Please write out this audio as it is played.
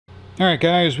Alright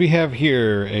guys, we have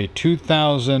here a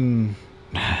 2000,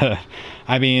 a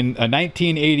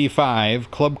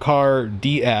 1985 Club Car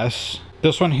DS.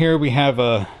 This one here we have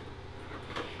a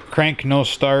crank no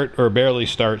start or barely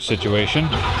start situation.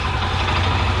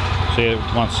 See, it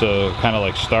wants to kind of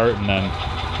like start and then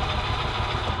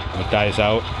it dies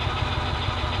out.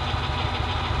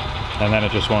 And then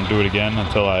it just won't do it again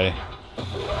until I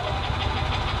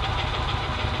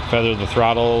feather the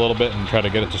throttle a little bit and try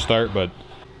to get it to start. But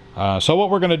so what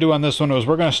we're going to do on this one is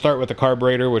we're going to start with the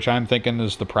carburetor, which I'm thinking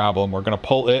is the problem. We're going to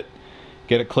pull it,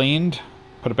 get it cleaned,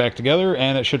 put it back together,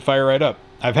 and it should fire right up.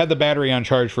 I've had the battery on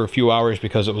charge for a few hours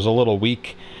because it was a little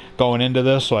weak going into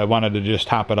this, so I wanted to just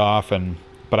top it off,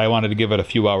 but I wanted to give it a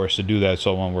few hours to do that,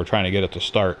 so when we're trying to get it to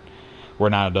start, we're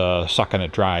not sucking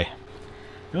it dry.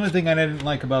 The only thing I didn't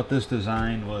like about this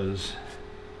design was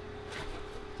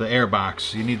the air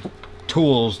box. You need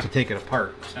tools to take it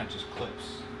apart. It's not just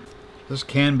clips. This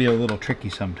can be a little tricky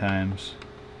sometimes.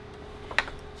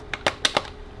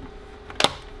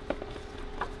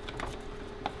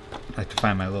 I like to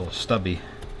find my little stubby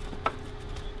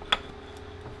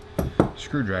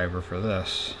screwdriver for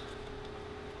this.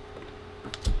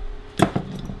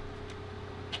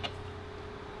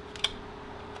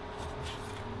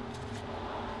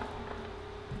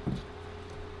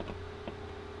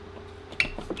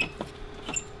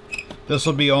 This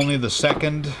will be only the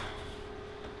second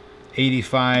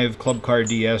 85 Club Car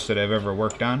DS that I've ever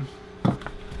worked on.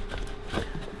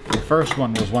 The first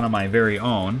one was one of my very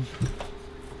own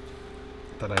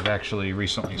that I've actually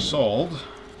recently sold.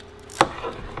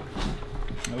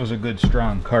 It was a good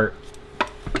strong cart.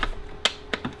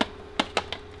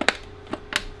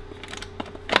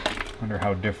 Wonder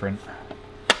how different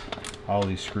all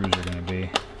these screws are going to be.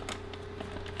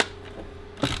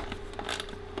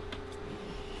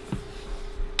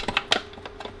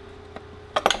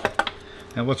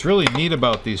 And what's really neat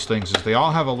about these things is they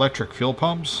all have electric fuel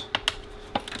pumps.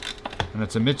 And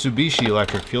it's a Mitsubishi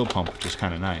electric fuel pump, which is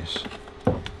kind of nice.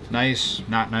 Nice,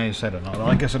 not nice, I don't know.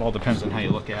 I guess it all depends on how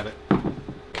you look at it.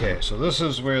 Okay, so this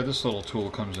is where this little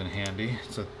tool comes in handy.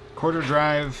 It's a quarter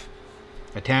drive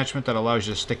attachment that allows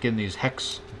you to stick in these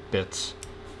hex bits.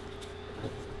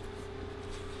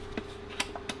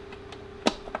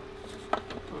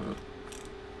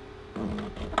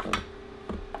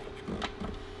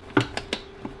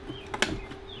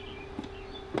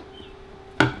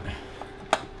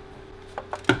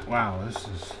 Wow, this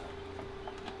is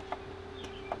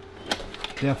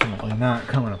definitely not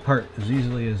coming apart as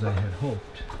easily as I had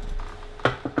hoped.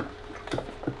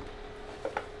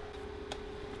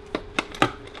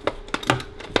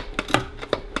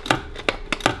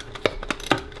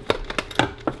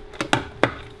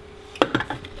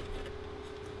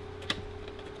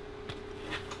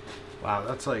 Wow,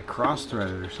 that's like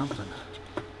cross-threaded or something.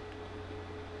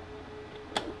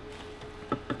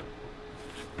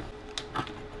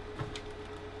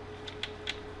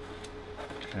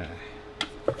 Okay.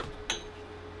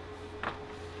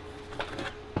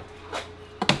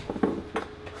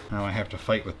 Now I have to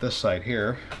fight with this side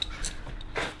here.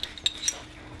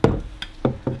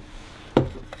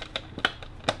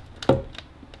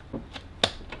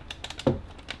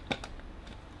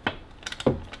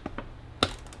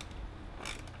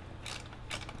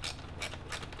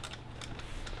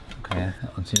 Okay,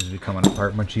 that one seems to be coming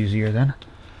apart much easier then.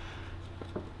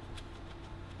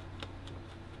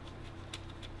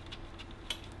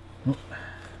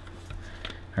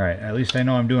 Alright, at least I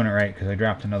know I'm doing it right because I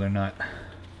dropped another nut.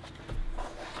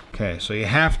 Okay, so you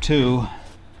have to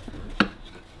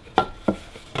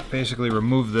basically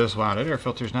remove this. Wow, that air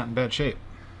filter's not in bad shape.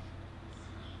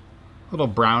 A little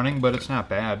browning, but it's not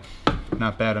bad.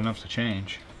 Not bad enough to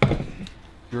change.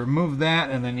 You remove that,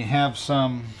 and then you have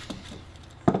some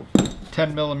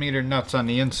 10mm nuts on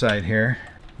the inside here.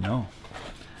 No.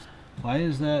 Why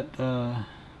is that?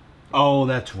 Oh,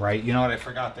 that's right. You know what? I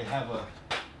forgot they have a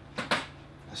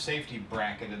safety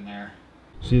bracket in there.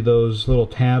 See those little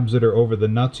tabs that are over the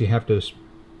nuts? You have to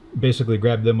basically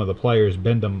grab them with the pliers,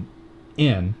 bend them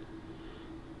in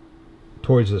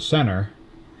towards the center,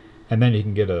 and then you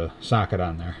can get a socket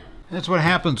on there. That's what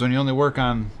happens when you only work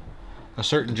on a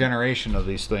certain generation of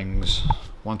these things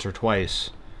once or twice.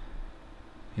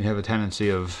 You have a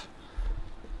tendency of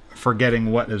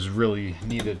forgetting what is really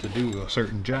needed to do a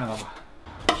certain job.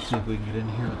 Let's see if we can get in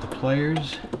here with the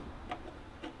pliers.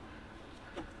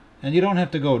 And you don't have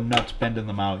to go nuts bending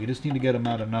them out. You just need to get them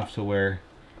out enough to where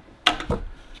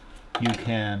you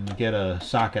can get a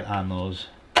socket on those.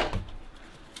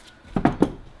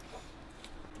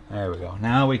 There we go.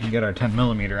 Now we can get our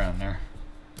 10mm on there.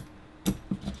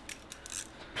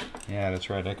 Yeah, that's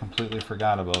right. I completely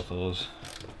forgot about those.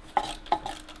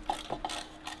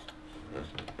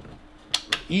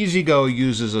 E-Z-Go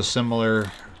uses a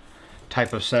similar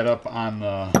type of setup on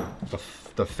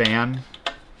the fan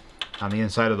on the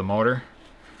inside of the motor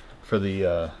for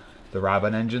the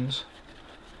Robin engines.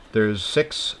 There's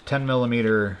 6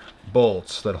 10mm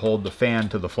bolts that hold the fan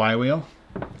to the flywheel,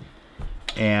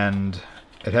 and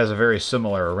it has a very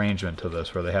similar arrangement to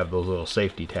this where they have those little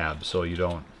safety tabs so you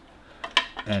don't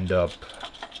end up,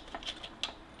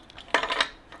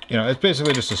 you know, it's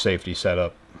basically just a safety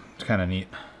setup. It's kind of neat.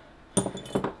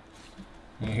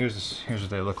 And here's what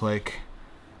they look like.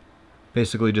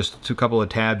 Basically just a couple of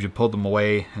tabs, you pull them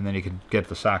away and then you can get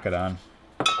the socket on.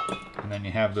 And then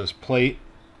you have this plate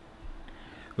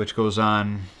which goes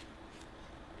on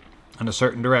in a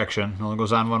certain direction. It only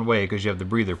goes on one way because you have the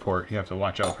breather port. You have to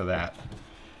watch out for that.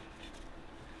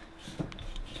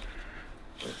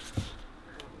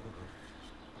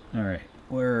 Alright,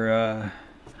 we're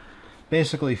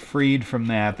basically freed from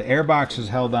that. The airbox is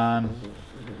held on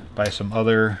by some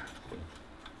other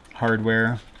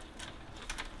hardware.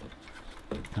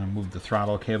 I'm going to move the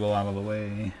throttle cable out of the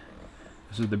way.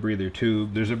 This is the breather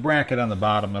tube. There's a bracket on the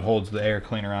bottom that holds the air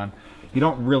cleaner on. You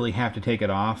don't really have to take it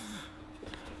off.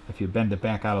 If you bend it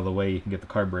back out of the way, you can get the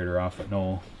carburetor off at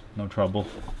no trouble.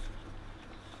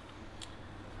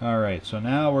 Alright, so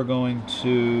now we're going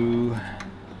to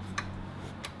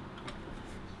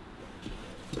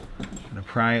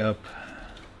pry up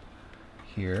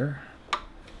here.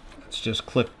 It's just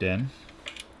clipped in.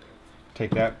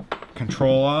 Take that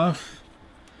control off.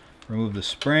 Remove the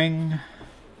spring.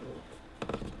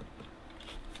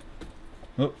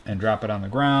 Oop, and drop it on the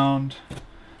ground.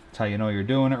 That's how you know you're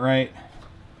doing it right.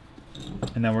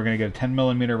 And then we're going to get a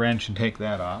 10mm wrench and take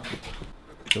that off.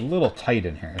 It's a little tight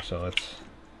in here, so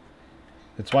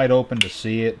it's wide open to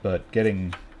see it, but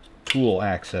getting tool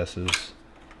access is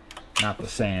not the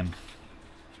same.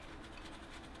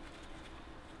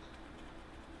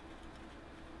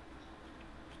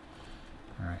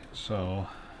 Alright, so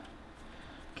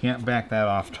can't back that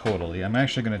off totally. I'm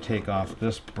actually going to take off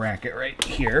this bracket right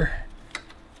here.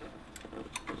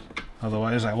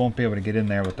 Otherwise I won't be able to get in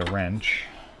there with the wrench.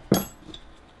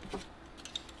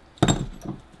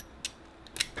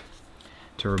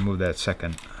 To remove that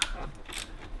second.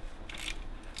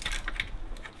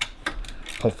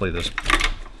 Hopefully this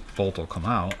bolt will come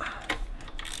out.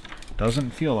 Doesn't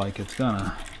feel like it's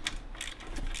gonna.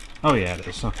 Oh yeah, it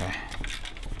is. Okay.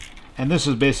 And this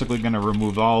is basically going to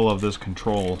remove all of this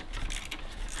control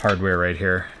hardware right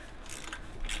here.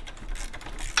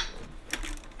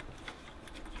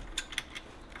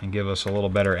 And give us a little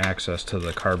better access to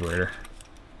the carburetor.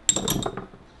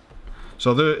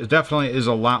 So there definitely is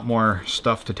a lot more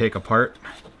stuff to take apart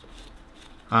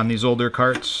on these older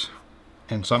carts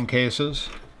in some cases.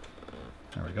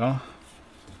 There we go.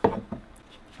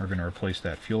 We're going to replace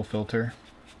that fuel filter.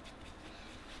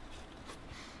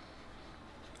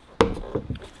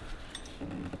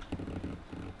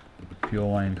 Fuel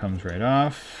line comes right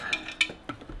off.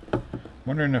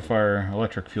 Wondering if our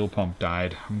electric fuel pump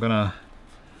died. I'm gonna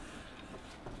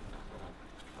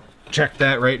check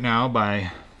that right now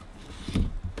by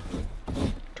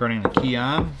turning the key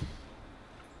on.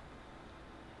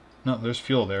 No, there's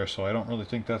fuel there, so I don't really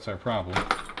think that's our problem.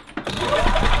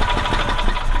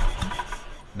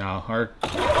 No,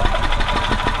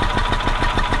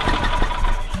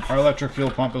 our electric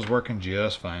fuel pump is working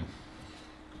just fine.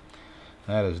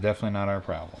 That is definitely not our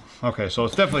problem. Okay, so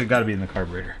it's definitely got to be in the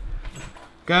carburetor.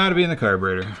 Got to be in the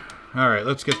carburetor. All right,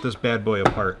 let's get this bad boy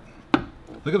apart.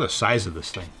 Look at the size of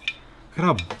this thing. Look at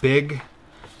how big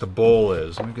the bowl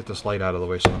is. Let me get this light out of the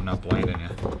way so I'm not blinding you.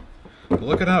 But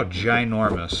look at how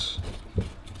ginormous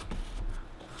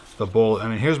the bowl. I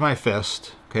mean, here's my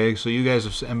fist. Okay, so you guys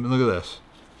have seen, I mean, look at this.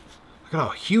 Look at how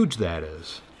huge that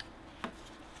is.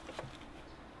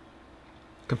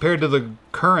 Compared to the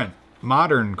current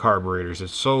modern carburetors,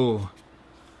 it's so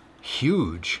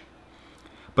huge.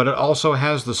 But it also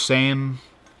has the same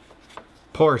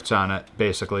ports on it,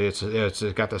 basically. It's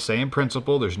got the same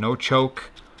principle. There's no choke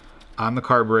on the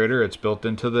carburetor. It's built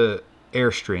into the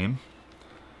airstream.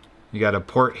 You got a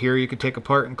port here you can take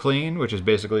apart and clean, which is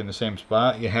basically in the same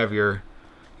spot. You have your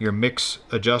mix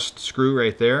adjust screw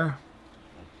right there.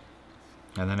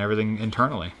 And then everything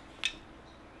internally.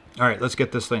 Alright, let's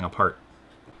get this thing apart.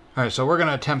 Alright, so we're going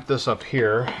to attempt this up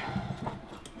here.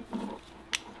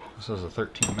 This is a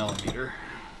 13mm.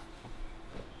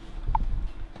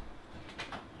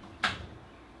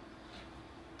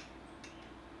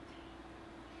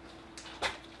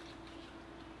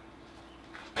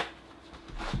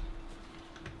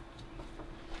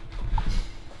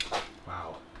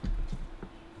 Wow.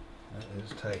 That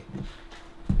is tight.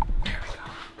 There we go.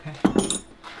 Okay.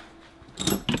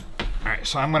 Alright,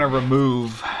 So I'm going to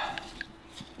remove...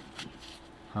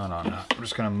 Hold on, I'm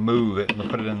just going to move it and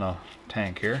put it in the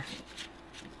tank here.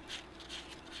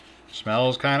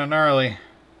 Smells kind of gnarly.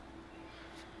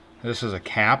 This is a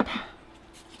cap.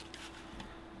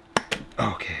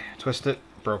 Okay, twist it,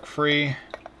 broke free.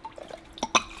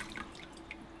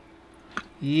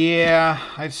 Yeah,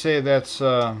 I'd say that's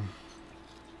a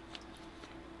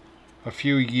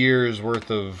few years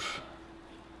worth of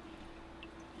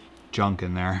junk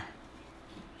in there.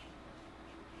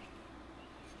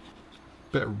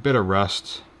 Bit of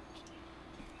rust.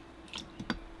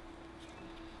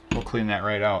 We'll clean that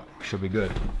right out. Should be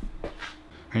good.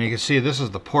 And you can see this is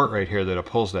the port right here that it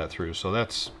pulls that through, so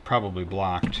that's probably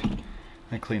blocked.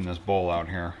 Let me clean this bowl out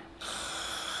here.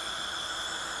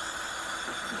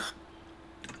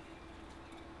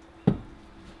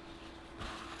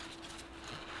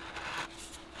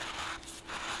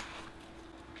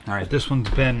 Alright, this one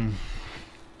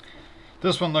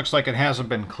looks like it hasn't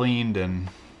been cleaned in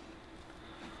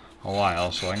a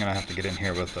while, so I'm going to have to get in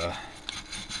here with a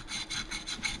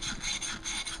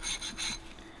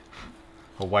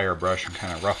wire brush and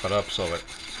kind of rough it up so it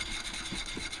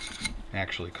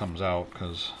actually comes out,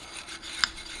 because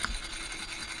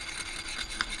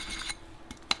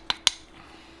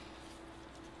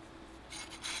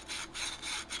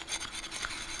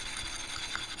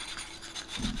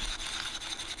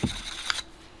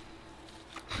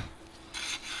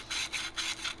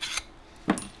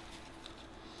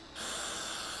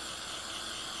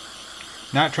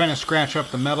not trying to scratch up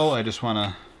the metal, I just want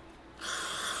to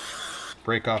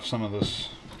break off some of this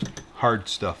hard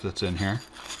stuff that's in here.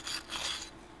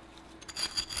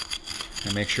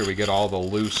 And make sure we get all the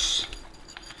loose,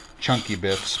 chunky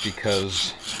bits,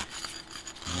 because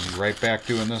we'll be right back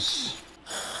doing this.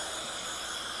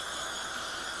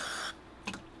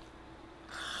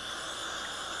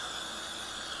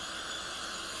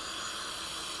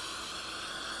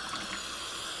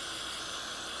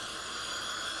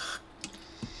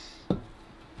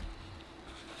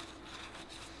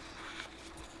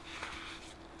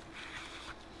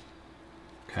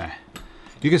 Okay.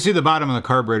 You can see the bottom of the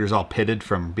carburetor is all pitted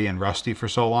from being rusty for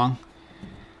so long,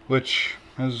 which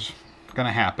is going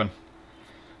to happen.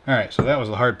 Alright, so that was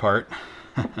the hard part.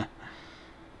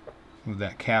 Move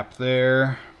that cap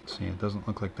there. See, it doesn't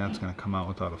look like that's going to come out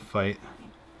without a fight.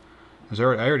 I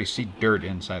already see dirt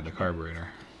inside the carburetor.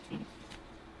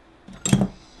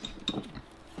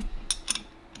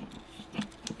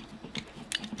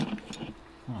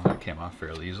 Oh, that came off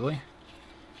fairly easily.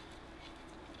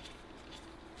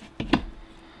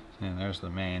 And there's the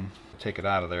main. Take it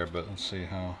out of there, but let's see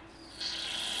how.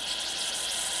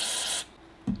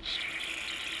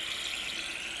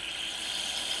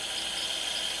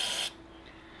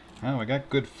 Well, we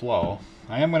got good flow.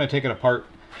 I am going to take it apart.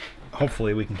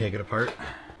 Hopefully we can take it apart.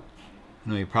 I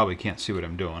know you probably can't see what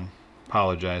I'm doing.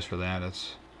 Apologize for that.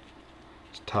 It's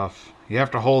tough. You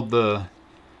have to hold the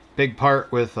big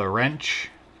part with a wrench,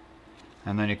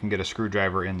 and then you can get a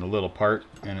screwdriver in the little part,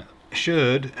 and it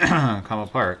should come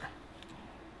apart.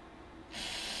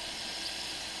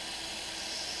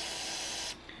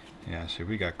 Yeah, see,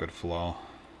 we got good flow.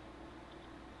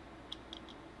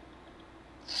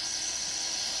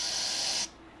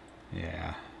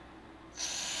 Yeah.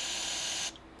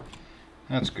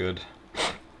 That's good.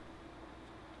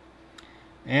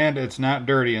 And it's not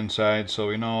dirty inside, so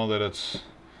we know that it's...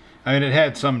 I mean, it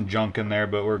had some junk in there,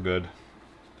 but we're good.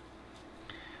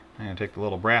 I'm going to take the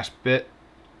little brass bit,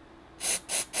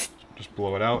 just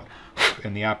blow it out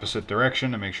in the opposite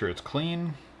direction to make sure it's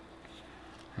clean.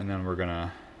 And then we're going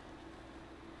to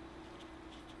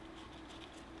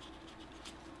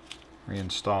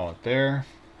reinstall it there.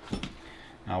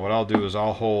 Now what I'll do is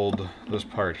I'll hold this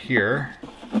part here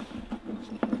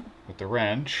with the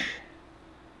wrench,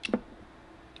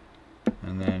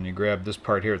 and then you grab this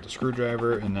part here with the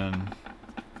screwdriver, and then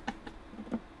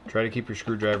try to keep your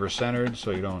screwdriver centered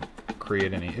so you don't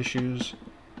create any issues,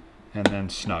 and then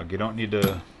snug. You don't need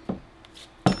to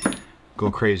go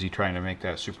crazy trying to make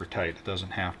that super tight. It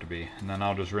doesn't have to be. And then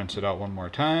I'll just rinse it out one more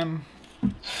time.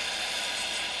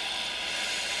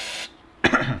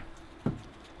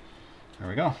 There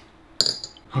we go.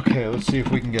 Okay, let's see if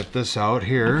we can get this out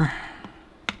here.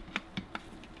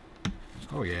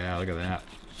 Oh yeah, look at that.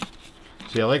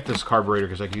 See, I like this carburetor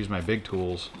because I can use my big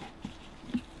tools.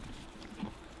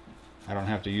 I don't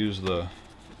have to use the...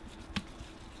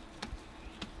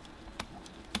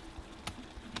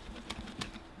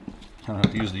 I don't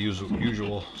have to use the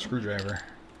usual screwdriver.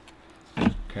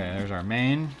 Okay, there's our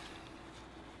main.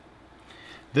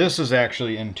 This is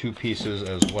actually in two pieces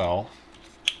as well.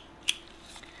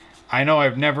 I know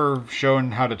I've never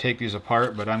shown how to take these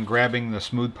apart, but I'm grabbing the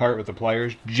smooth part with the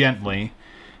pliers gently,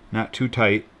 not too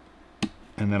tight,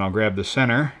 and then I'll grab the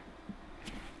center,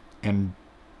 and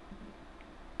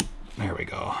there we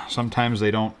go. Sometimes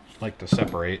they don't like to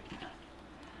separate,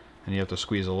 and you have to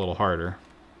squeeze a little harder.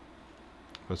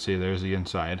 But see, there's the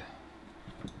inside.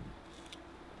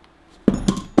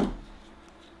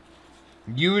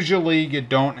 Usually you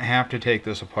don't have to take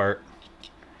this apart.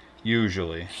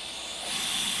 Usually.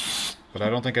 But I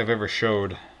don't think I've ever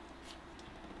showed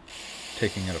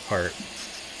taking it apart.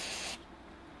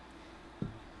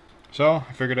 So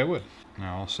I figured I would.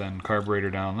 Now I'll send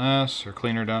carburetor down this, or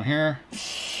cleaner down here.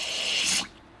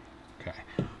 Okay.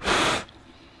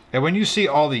 And when you see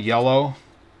all the yellow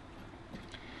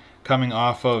coming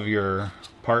off of your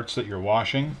parts that you're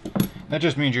washing, that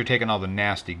just means you're taking all the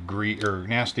nasty grease or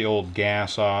nasty old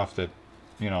gas off that,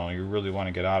 you know, you really want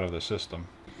to get out of the system.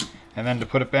 And then to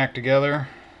put it back together,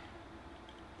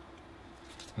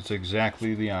 it's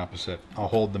exactly the opposite. I'll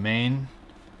hold the main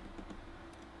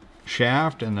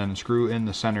shaft and then screw in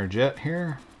the center jet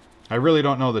here. I really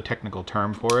don't know the technical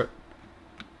term for it.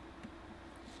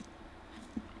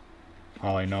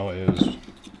 All I know is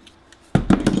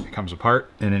it comes apart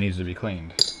and it needs to be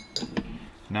cleaned.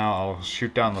 Now I'll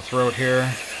shoot down the throat here.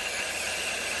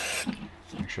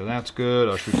 Make sure that's good.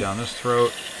 I'll shoot down this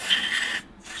throat.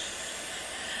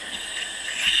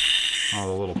 All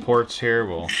the little ports here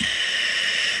will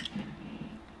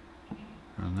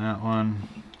on that one.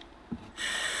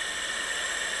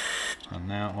 On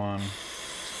that one.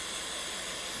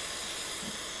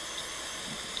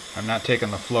 I'm not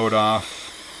taking the float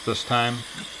off this time.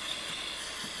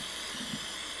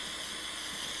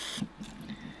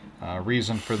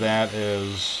 Reason for that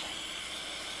is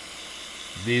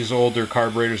these older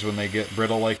carburetors, when they get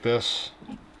brittle like this,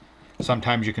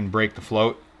 sometimes you can break the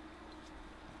float,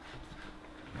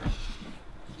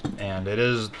 and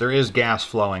there is gas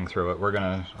flowing through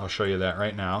it. I'll show you that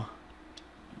right now.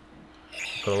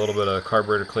 Put a little bit of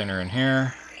carburetor cleaner in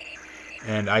here,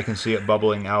 and I can see it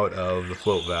bubbling out of the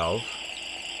float valve.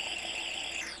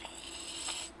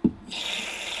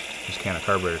 This can of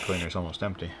carburetor cleaner is almost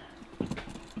empty.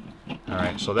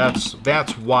 Alright, so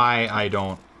that's why I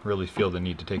don't really feel the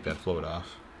need to take that float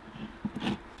off.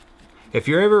 If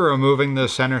you're ever removing the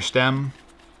center stem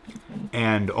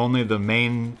and only the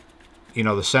main, you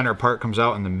know, the center part comes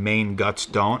out and the main guts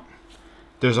don't,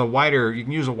 you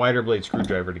can use a wider blade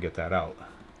screwdriver to get that out.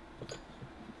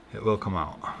 It will come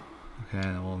out. Okay,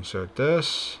 and we'll insert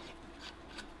this.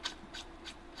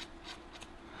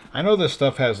 I know this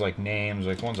stuff has like names,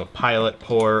 like one's a pilot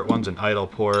port, one's an idle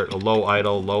port, a low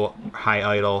idle, high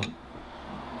idle.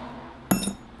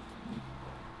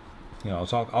 You know,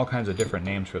 it's all kinds of different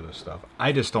names for this stuff.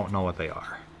 I just don't know what they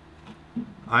are.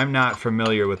 I'm not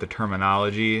familiar with the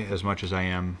terminology as much as I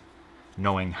am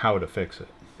knowing how to fix it.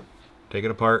 Take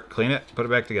it apart, clean it, put it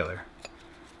back together.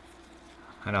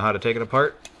 I know how to take it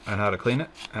apart, I know how to clean it,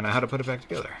 and I know how to put it back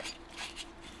together.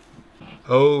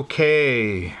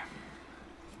 Okay.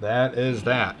 That is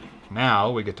that. Now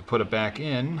we get to put it back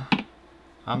in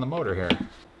on the motor here.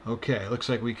 Okay, looks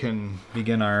like we can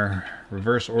begin our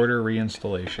reverse order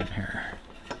reinstallation here.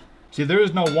 See, there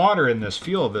is no water in this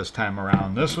fuel this time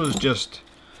around. This was just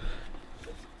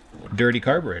dirty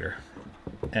carburetor.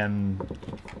 And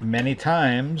many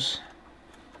times,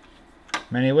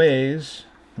 many ways,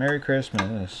 Merry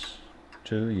Christmas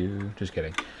to you. Just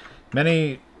kidding.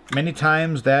 Many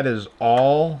times that is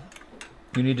all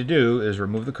you need to do is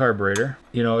remove the carburetor.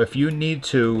 You know, if you need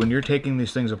to, when you're taking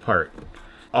these things apart,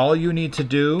 all you need to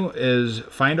do is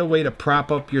find a way to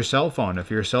prop up your cell phone. If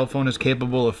your cell phone is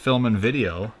capable of filming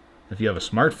video, if you have a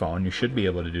smartphone, you should be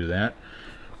able to do that.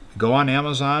 Go on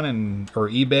Amazon or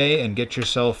eBay and get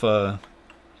yourself a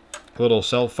little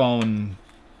cell phone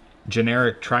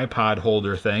generic tripod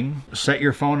holder thing. Set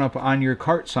your phone up on your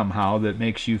cart somehow that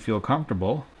makes you feel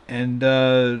comfortable. And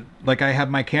like I have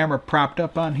my camera propped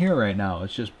up on here right now.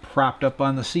 It's just propped up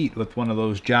on the seat with one of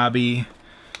those jobby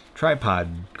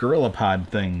tripod, gorilla pod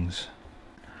things.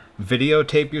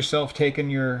 Videotape yourself taking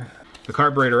the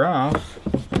carburetor off,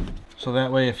 so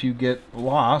that way if you get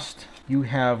lost, you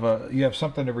have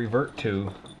something to revert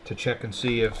to check and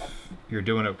see if you're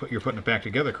putting it back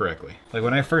together correctly. Like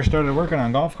when I first started working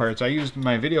on golf carts, I used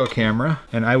my video camera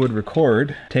and I would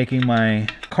record taking my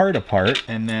cart apart,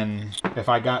 and then if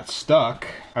I got stuck,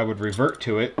 I would revert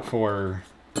to it for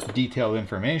detailed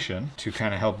information to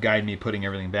kind of help guide me putting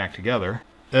everything back together.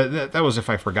 That was if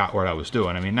I forgot what I was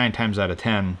doing. I mean, 9 times out of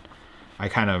 10, I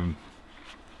kind of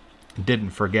didn't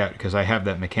forget, because I have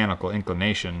that mechanical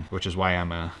inclination, which is why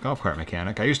I'm a golf cart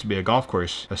mechanic. I used to be a golf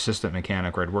course assistant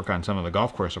mechanic where I'd work on some of the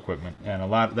golf course equipment.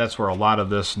 And that's where a lot of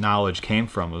this knowledge came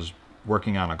from, was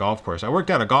working on a golf course. I worked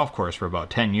at a golf course for about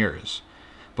 10 years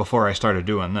before I started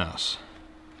doing this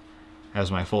as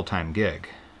my full-time gig.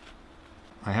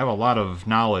 I have a lot of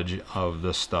knowledge of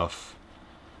this stuff.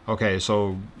 Okay,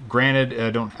 so granted, I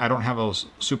don't have a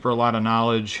super lot of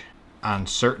knowledge on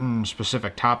certain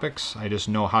specific topics. I just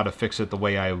know how to fix it the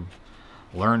way I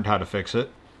learned how to fix it.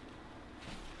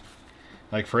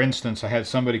 Like, for instance, I had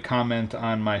somebody comment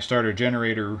on my starter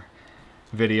generator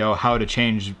video how to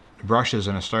change brushes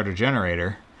in a starter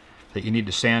generator, that you need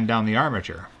to sand down the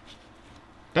armature.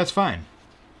 That's fine.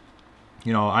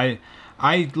 You know, I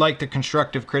like the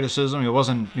constructive criticism. It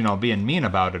wasn't, you know, being mean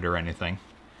about it or anything.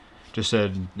 Just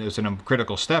said it's a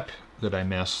critical step that I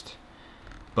missed.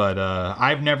 But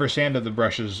I've never sanded the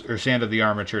brushes or sanded the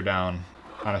armature down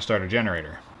on a starter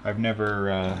generator. I've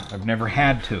never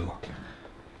had to.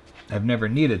 I've never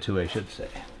needed to, I should say.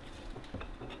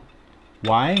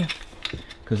 Why?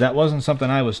 Because that wasn't something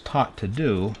I was taught to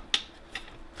do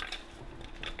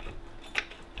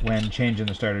when changing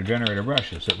the starter generator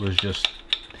brushes. It was just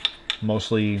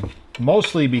mostly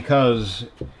because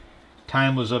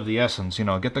time was of the essence. You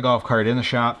know, get the golf cart in the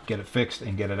shop, get it fixed,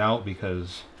 and get it out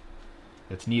because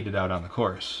it's needed out on the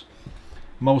course.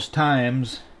 Most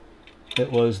times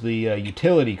it was the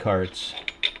utility carts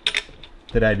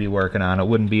that I'd be working on. It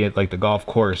wouldn't be at like the golf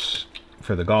course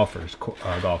for the golfers,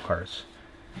 golf carts.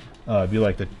 It'd be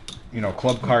like the, you know,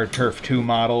 Club Car Turf 2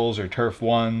 models or Turf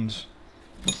 1s.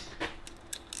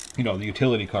 You know, the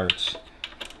utility carts.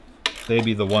 They'd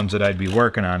be the ones that I'd be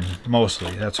working on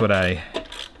mostly. That's what I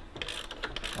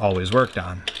always worked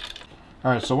on.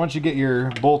 Alright, so once you get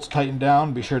your bolts tightened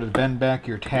down, be sure to bend back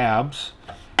your tabs,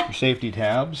 your safety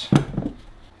tabs.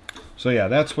 So yeah,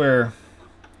 that's where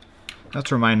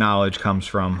my knowledge comes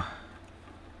from.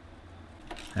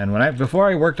 And before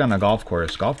I worked on a golf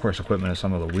course equipment is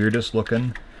some of the weirdest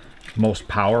looking, most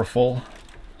powerful,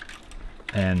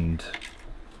 and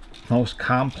most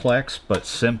complex but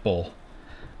simple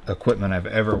equipment I've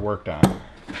ever worked on.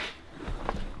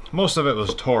 Most of it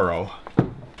was Toro.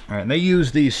 Alright, and they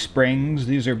use these springs.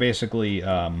 These are basically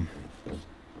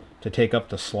to take up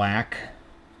the slack,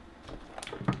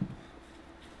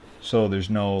 so there's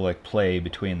no like play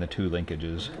between the two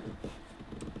linkages.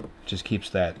 It just keeps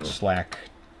that slack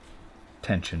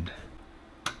tensioned.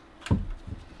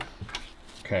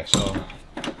 Okay, so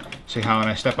see how when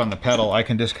I step on the pedal I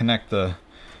can disconnect the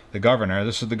governor.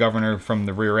 This is the governor from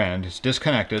the rear end. It's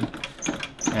disconnected,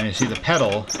 and you see the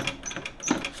pedal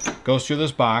goes through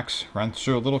this box, runs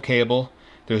through a little cable.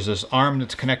 There's this arm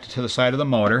that's connected to the side of the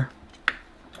motor,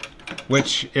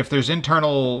 which if there's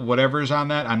internal whatever's on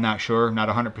that, I'm not sure, not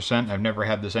 100%. I've never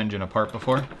had this engine apart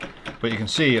before. But you can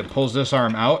see it pulls this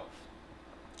arm out,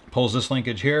 pulls this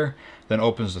linkage here, then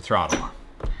opens the throttle.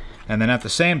 And then at the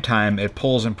same time, it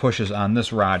pulls and pushes on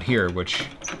this rod here, which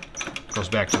goes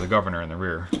back to the governor in the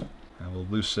rear. I will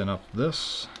loosen up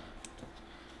this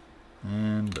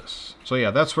and this. So yeah,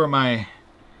 that's where my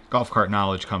golf cart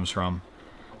knowledge comes from.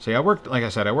 So yeah, like I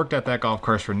said, I worked at that golf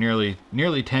course for nearly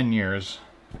 10 years.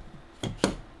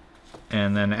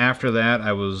 And then after that,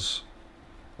 I was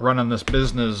running this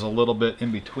business a little bit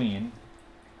in between,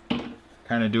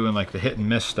 kind of doing like the hit and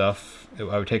miss stuff.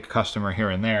 I would take a customer here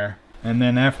and there. And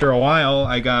then after a while,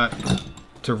 I got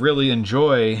to really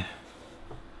enjoy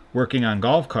working on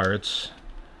golf carts,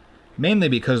 mainly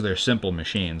because they're simple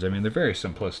machines. I mean, they're very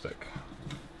simplistic.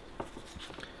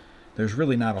 There's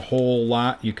really not a whole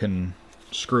lot you can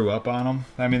screw up on them.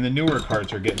 I mean, the newer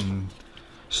carts are getting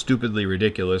stupidly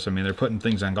ridiculous. I mean, they're putting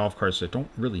things on golf carts that don't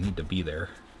really need to be there.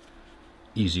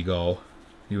 Easy go,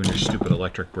 you and your stupid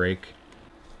electric brake.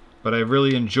 But I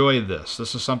really enjoy this.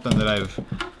 This is something that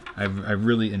I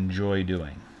really enjoy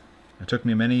doing. It took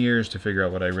me many years to figure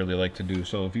out what I really like to do.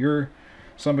 So if you're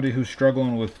somebody who's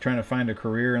struggling with trying to find a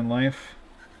career in life,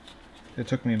 it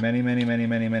took me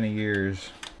many years.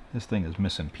 This thing is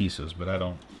missing pieces, but I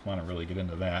don't want to really get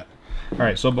into that.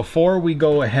 Alright, so before we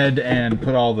go ahead and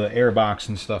put all the air box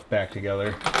and stuff back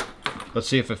together, let's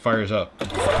see if it fires up.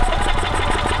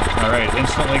 Alright,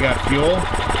 instantly got fuel. Look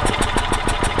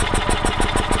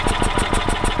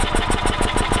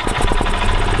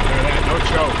at that, no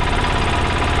choke.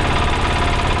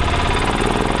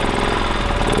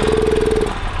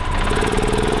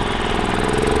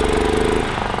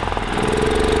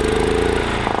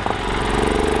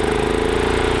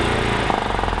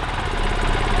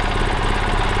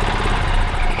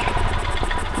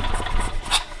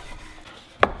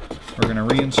 We're going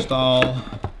to reinstall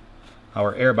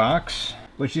our air box,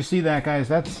 which you see that, guys,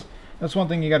 that's That's one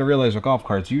thing you got to realize with golf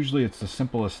carts. Usually it's the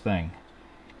simplest thing.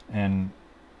 And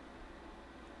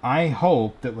I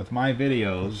hope that with my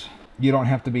videos, you don't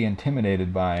have to be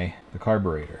intimidated by the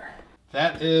carburetor.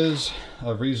 That is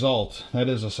a result. That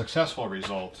is a successful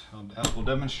result. We'll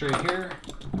demonstrate here.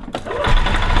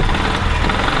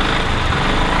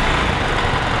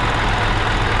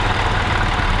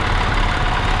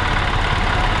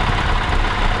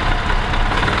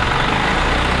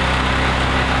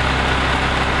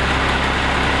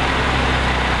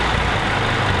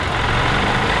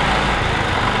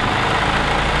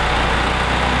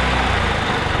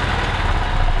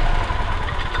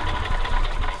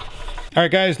 All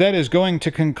right, guys, that is going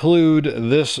to conclude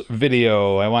this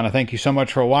video. I want to thank you so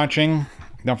much for watching.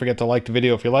 Don't forget to like the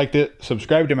video if you liked it.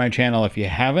 Subscribe to my channel if you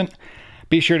haven't.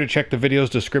 Be sure to check the video's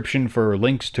description for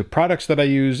links to products that I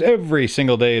use every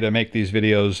single day to make these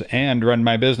videos and run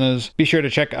my business. Be sure to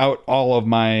check out all of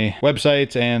my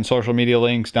websites and social media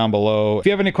links down below. If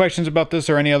you have any questions about this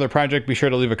or any other project, be sure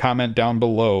to leave a comment down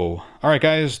below. All right,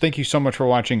 guys, thank you so much for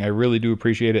watching. I really do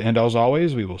appreciate it. And as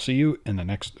always, we will see you in the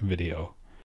next video.